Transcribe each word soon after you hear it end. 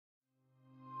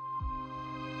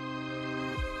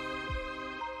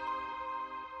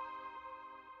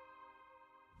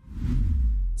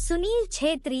Sunil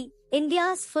Chhetri,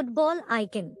 India's football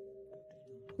icon.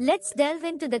 Let's delve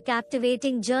into the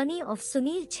captivating journey of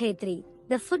Sunil Chhetri,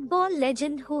 the football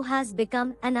legend who has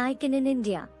become an icon in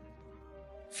India.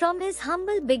 From his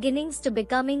humble beginnings to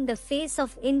becoming the face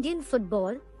of Indian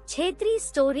football, Chhetri's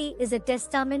story is a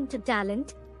testament to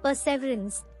talent,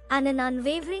 perseverance, and an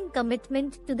unwavering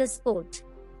commitment to the sport.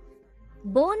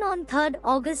 Born on 3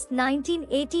 August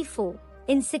 1984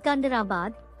 in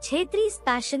Sikandarabad, Chhetri's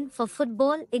passion for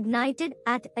football ignited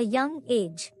at a young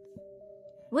age.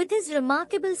 With his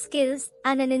remarkable skills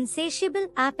and an insatiable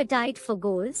appetite for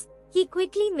goals, he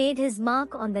quickly made his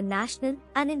mark on the national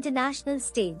and international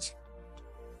stage.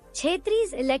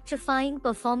 Chhetri's electrifying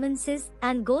performances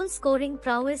and goal-scoring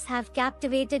prowess have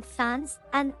captivated fans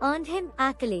and earned him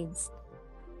accolades.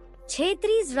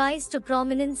 Chhetri's rise to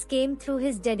prominence came through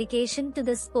his dedication to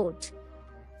the sport.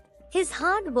 His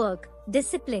hard work,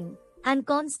 discipline, and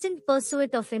constant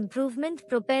pursuit of improvement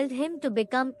propelled him to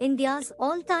become India's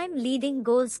all-time leading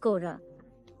goal scorer.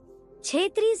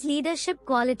 Chhetri's leadership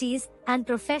qualities and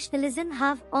professionalism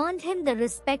have earned him the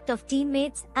respect of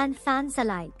teammates and fans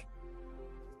alike.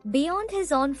 Beyond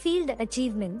his on-field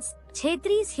achievements,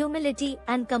 Chhetri's humility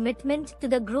and commitment to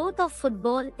the growth of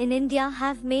football in India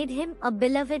have made him a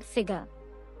beloved figure.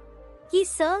 He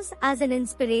serves as an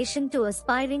inspiration to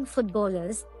aspiring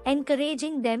footballers,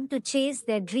 encouraging them to chase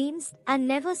their dreams and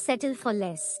never settle for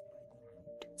less.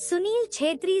 Sunil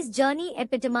Chhetri's journey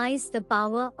epitomized the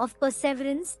power of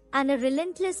perseverance and a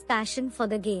relentless passion for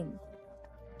the game.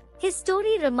 His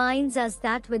story reminds us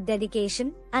that with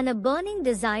dedication and a burning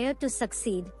desire to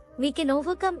succeed, we can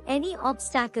overcome any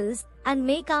obstacles and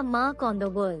make our mark on the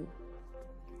world.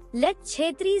 Let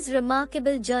Chhetri's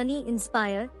remarkable journey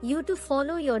inspire you to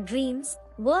follow your dreams,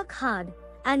 work hard,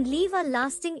 and leave a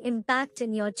lasting impact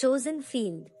in your chosen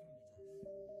field.